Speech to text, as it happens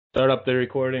Start up the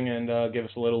recording and give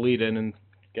us a little lead in and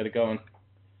get it going.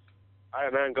 All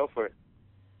right, man, go for it.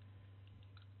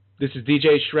 This is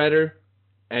DJ Shredder,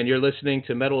 and you're listening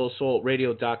to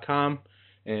MetalAssaultRadio.com.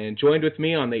 And joined with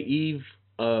me on the eve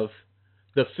of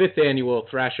the 5th annual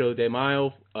Thrasho de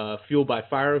Mayo, Fueled by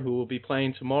Fire, who will be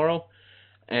playing tomorrow.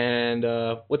 And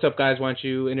what's up, guys? Why don't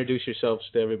you introduce yourselves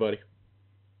to everybody?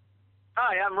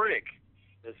 Hi, I'm Rick.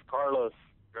 This is Carlos,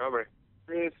 drummer.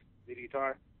 Chris, lead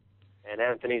guitar. And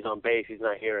Anthony's on bass. He's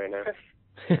not here right now.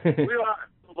 We are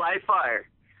by fire.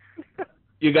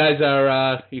 You guys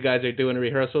are doing a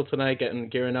rehearsal tonight,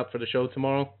 gearing up for the show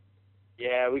tomorrow.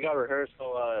 Yeah, we got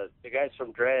rehearsal. The guys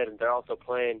from Dread, they're also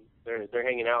playing. They're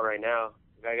hanging out right now.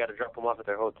 I got to drop them off at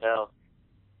their hotel.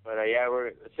 But yeah,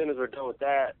 as soon as we're done with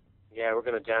that, yeah, we're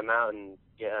gonna jam out and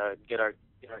get our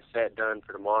set done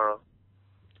for tomorrow,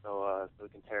 so we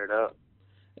can tear it up.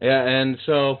 Yeah, and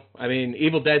so, I mean,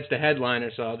 Evil Dead's the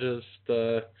headliner, so I'll just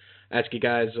ask you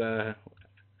guys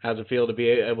how's it feel to be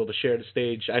able to share the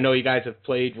stage. I know you guys have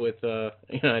played with, I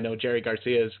know Jerry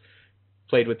Garcia's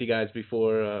played with you guys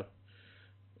before,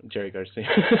 Jerry Garcia.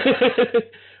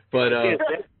 But,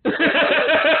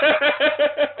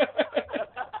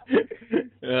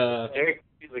 Jerry,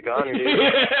 he's a goner, dude.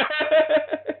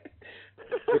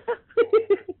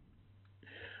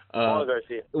 Paul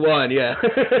Garcia. One, yeah.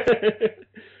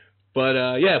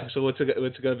 But yeah, so what's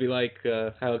it gonna be like?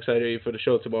 How excited are you for the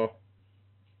show tomorrow?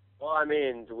 Well, I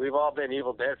mean, we've all been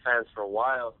Evil Dead fans for a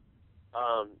while.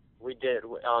 We did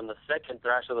on the second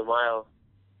Thrash of the Mile.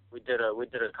 We did a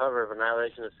cover of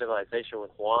Annihilation of Civilization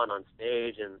with Juan on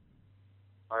stage, and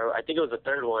I think it was the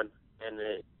third one, and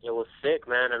it was sick,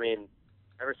 man. I mean,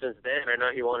 ever since then, I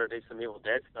know he wanted to do some Evil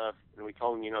Dead stuff, and we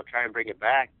told him, try and bring it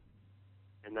back.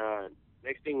 And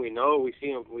next thing we know, we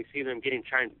see them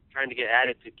trying to get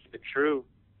added to Keep It True,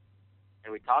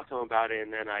 and we talked to him about it,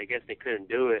 and then I guess they couldn't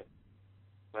do it.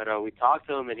 But we talked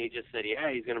to him, and he just said, yeah,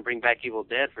 he's gonna bring back Evil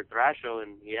Dead for Thrasho,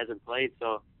 and he hasn't played,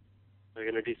 so they're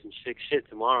gonna do some sick shit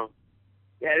tomorrow.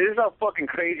 Yeah, this is how fucking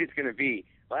crazy it's gonna be.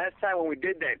 Last time when we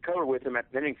did that cover with him at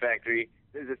the Knitting Factory,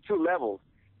 there's 2 levels,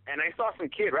 and I saw some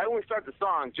kid right when we start the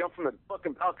song jump from the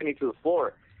fucking balcony to the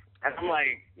floor. And I'm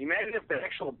like, imagine if the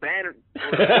actual band it's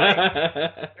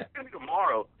gonna be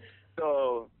tomorrow.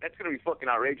 So that's gonna be fucking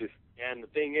outrageous. Yeah, and the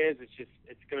thing is,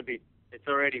 it's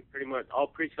already pretty much all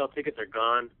pre-sale tickets are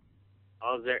gone.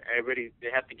 Everybody, they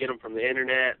have to get them from the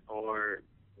internet or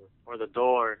the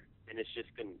door, and it's just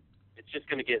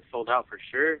gonna get sold out for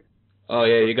sure. Oh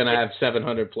yeah, you're gonna have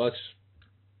 700 plus.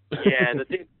 Yeah, the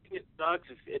thing it sucks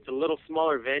is it's a little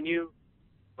smaller venue.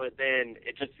 But then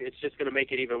it's just gonna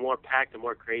make it even more packed and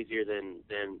more crazier than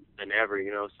ever,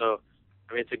 So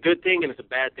I mean, it's a good thing and it's a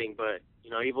bad thing, but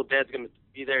Evil Dead's gonna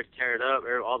be there to tear it up.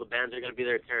 All the bands are gonna be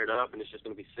there to tear it up, and it's just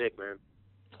gonna be sick, man.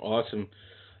 Awesome.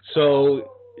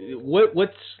 So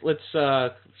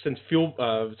since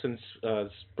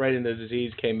Spreading the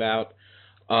Disease came out,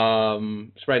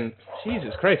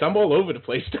 Jesus Christ, I'm all over the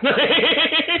place tonight.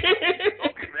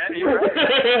 Okay, man, you're right.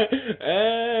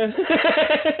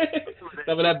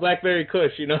 Some of that Blackberry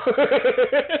Kush,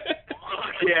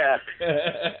 Yeah.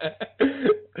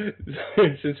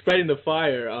 Since Spreading the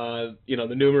Fire,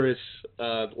 the numerous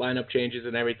lineup changes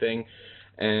and everything,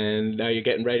 and now you're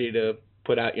getting ready to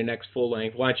put out your next full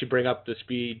length. Why don't you bring up to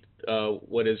speed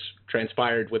what has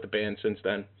transpired with the band since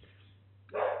then?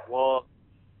 Well,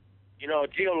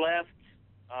 Gio left.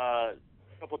 A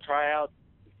couple tryouts.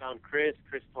 We found Chris.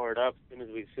 Chris tore it up as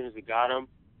soon as we got him.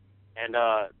 And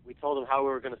we told him how we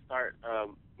were going to start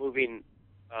moving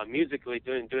musically,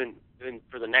 doing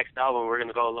for the next album. We're going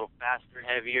to go a little faster,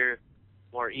 heavier,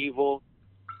 more evil.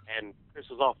 And Chris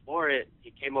was all for it.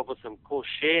 He came up with some cool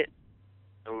shit,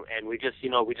 and we just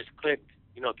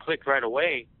clicked right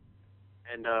away.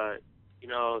 And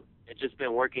it's just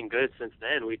been working good since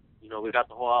then. We got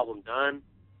the whole album done.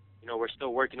 We're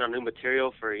still working on new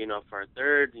material for our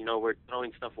third. We're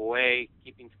throwing stuff away,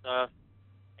 keeping stuff,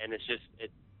 and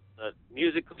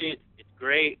musically, it's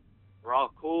great. We're all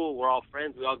cool. We're all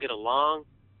friends. We all get along.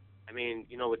 I mean,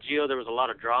 with Gio, there was a lot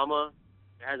of drama.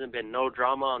 There hasn't been no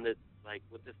drama on this,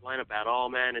 with this lineup at all,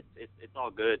 man. It's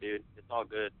all good, dude. It's all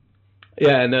good.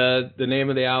 Yeah, and the name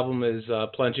of the album is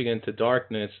Plunging into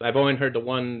Darkness. I've only heard the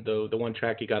one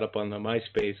track you got up on the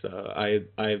MySpace, Eye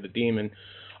of the Demon.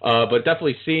 But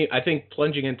definitely I think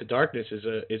Plunging into Darkness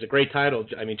is a great title.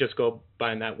 I mean, just go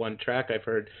by that one track I've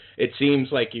heard. It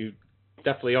seems like you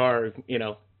definitely are,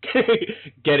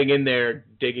 getting in there,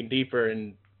 digging deeper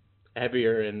and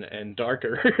heavier and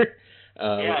darker.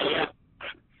 Yeah.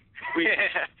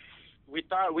 We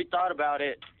thought about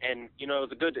it, and it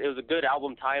was a good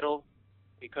album title,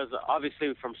 because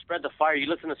obviously from Spread the Fire, you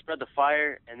listen to Spread the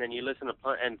Fire, and then you listen to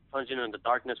Plunging into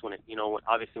Darkness when it,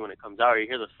 obviously when it comes out, or you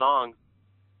hear the song,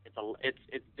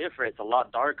 it's different. It's a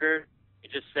lot darker.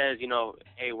 It just says,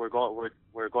 hey, we're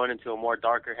going into a more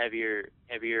darker, heavier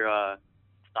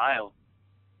style.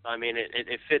 So, I mean,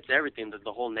 it fits everything.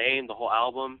 The whole name, the whole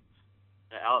album,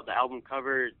 the album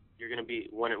cover. You're gonna be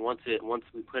once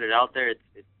we put it out there, it's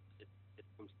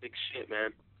some sick shit,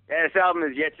 man. Yeah, this album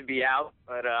is yet to be out,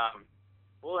 but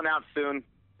we'll announce soon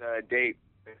the date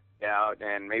out,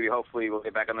 and maybe hopefully we'll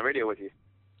get back on the radio with you.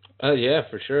 Yeah,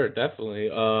 for sure, definitely.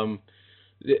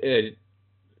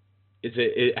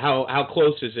 How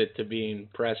close is it to being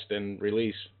pressed and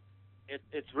released?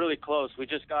 It's really close. We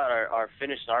just got our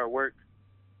finished artwork.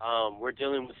 We're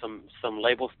dealing with some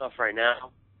label stuff right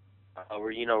now.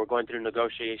 We're going through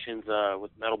negotiations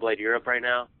with Metal Blade Europe right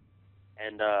now,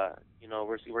 and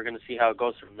we're gonna see how it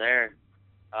goes from there.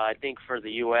 I think for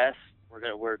the U.S.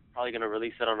 we're probably gonna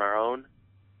release it on our own.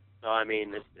 So I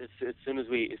mean, as soon as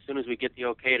we get the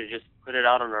okay to just put it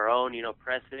out on our own,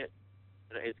 press it,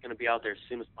 it's gonna be out there as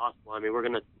soon as possible. I mean, we're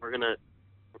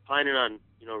planning on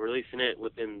releasing it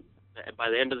by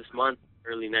the end of this month,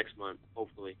 early next month,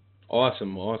 hopefully.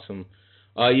 Awesome.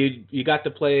 You got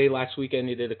to play last weekend.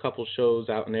 You did a couple shows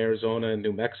out in Arizona and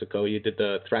New Mexico. You did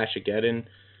the Thrashageddon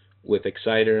with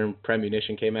Exciter, and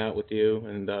Premonition came out with you,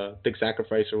 and Big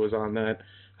Sacrificer was on that.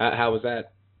 How was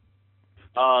that?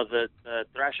 The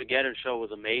Thrashageddon show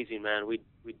was amazing, man. We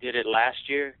did it last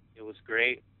year. It was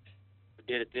great. We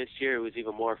did it this year. It was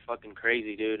even more fucking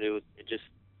crazy, dude. It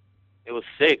was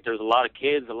sick. There's a lot of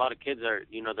kids. A lot of kids are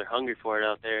they're hungry for it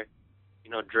out there.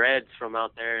 Dreads from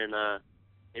out there, and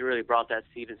they really brought that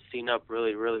scene up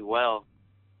really, really well.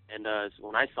 And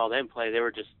when I saw them play, they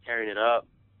were just tearing it up.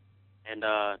 And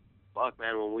fuck,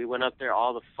 man, when we went up there,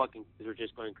 all the fucking kids were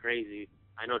just going crazy.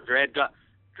 I know Dread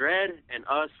and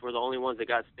us were the only ones that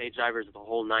got stage divers the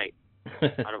whole night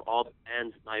out of all the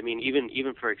bands. I mean,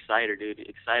 even for Exciter, dude.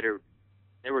 Exciter,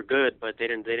 they were good, but they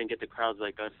didn't get the crowds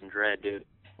like us and Dread, dude.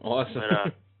 Awesome.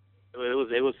 But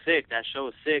it was sick. That show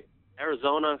was sick.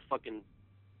 Arizona fucking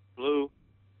blew.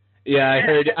 Yeah,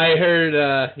 I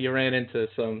heard you ran into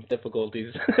some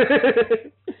difficulties.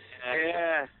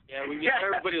 Yeah.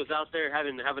 Everybody was out there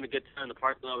having a good time in the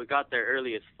parking lot. We got there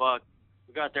early as fuck.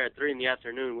 We got there at 3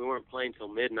 p.m. We weren't playing till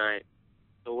midnight.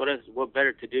 So what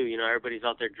better to do? Everybody's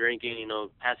out there drinking,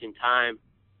 passing time.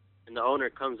 And the owner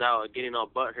comes out getting all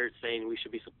butthurt, saying we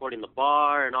should be supporting the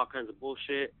bar and all kinds of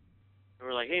bullshit. And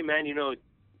we're like, hey man,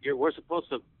 we're supposed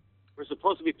to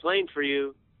be playing for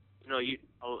you.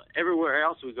 Everywhere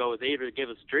else we go, they either give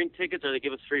us drink tickets or they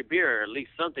give us free beer or at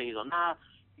least something. He's like, nah,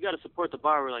 you got to support the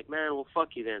bar. We're like, man, well,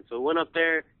 fuck you then. So we went up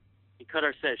there. He cut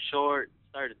our set short,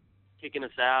 started kicking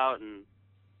us out, and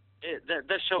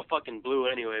that show fucking blew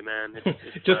anyway, man.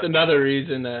 It's just another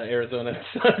reason Arizona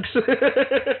sucks.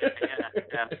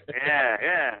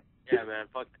 Yeah, man,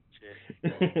 fuck that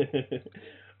shit.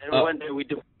 And we went there. We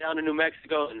went down to New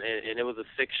Mexico, and it was a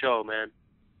sick show, man.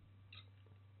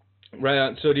 Right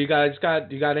on. So do you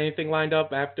got anything lined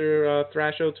up after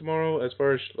Thrash Show tomorrow as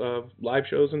far as live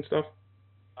shows and stuff?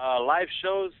 Live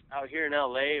shows out here in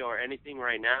LA or anything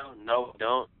right now? No, we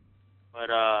don't. But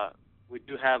we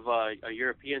do have a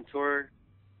European tour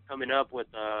coming up with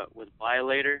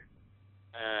Violator,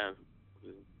 and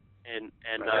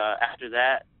after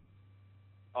that,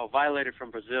 Violator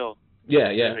from Brazil. Yeah.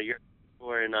 A European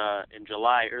tour in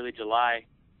July, early July,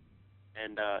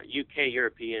 and UK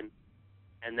European.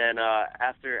 And then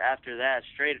after that,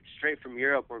 straight from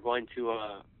Europe, we're going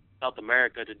to South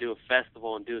America to do a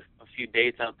festival and do a few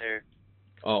dates out there.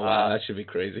 Oh wow, that should be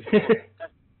crazy.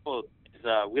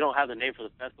 We don't have the name for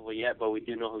the festival yet, but we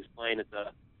do know who's playing. It's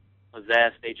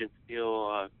Possessed, Agent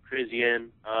Steel, Crisian,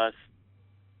 us,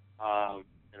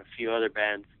 and a few other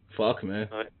bands. Fuck, man.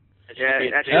 So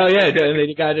hell yeah, and then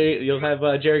you'll have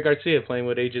Jerry Garcia playing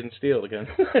with Agent Steel again.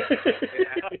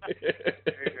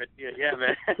 Yeah,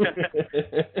 man.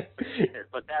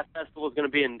 But that festival is going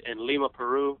to be in Lima,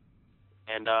 Peru,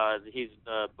 and he's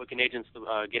booking agents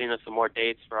getting us some more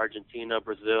dates for Argentina,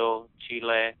 Brazil,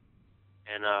 Chile,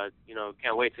 and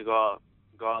can't wait to go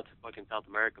out to fucking South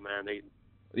America, man.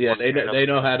 They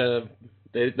know how to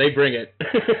they bring it.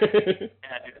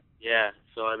 Yeah.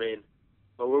 So I mean,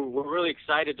 but we're really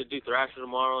excited to do Thrasher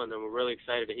tomorrow, and then we're really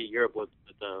excited to hit Europe with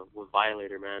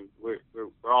Violator, man. We're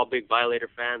all big Violator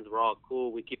fans. We're all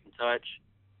cool. We keep in touch,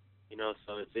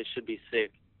 so it should be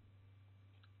sick.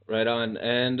 Right on.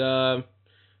 And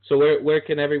so where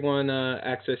can everyone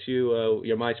access you?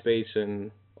 Your MySpace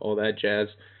and all that jazz.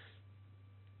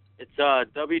 It's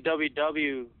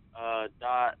www.myspace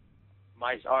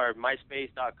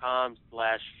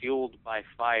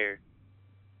myspace.com/fueledbyfire,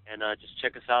 and just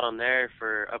check us out on there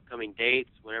for upcoming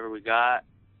dates whenever we got.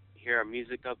 Hear our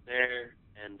music up there,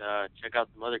 and check out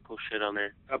some other cool shit on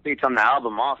there. Updates on the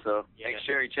album also. Yeah. Make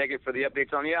sure you check it for the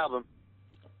updates on the album.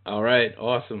 All right,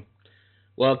 awesome.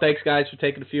 Well, thanks guys for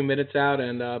taking a few minutes out,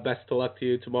 and best of luck to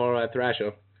you tomorrow at Thrash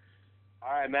Show. All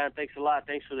right, man. Thanks a lot.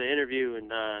 Thanks for the interview,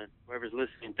 and whoever's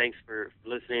listening, thanks for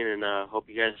listening, and hope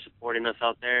you guys are supporting us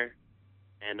out there.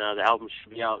 And the album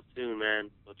should be out soon,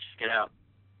 man. So check it out.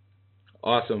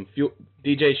 Awesome.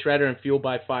 DJ Shredder and Fueled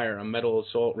by Fire on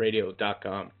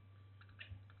MetalAssaultRadio.com.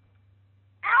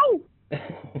 Ow!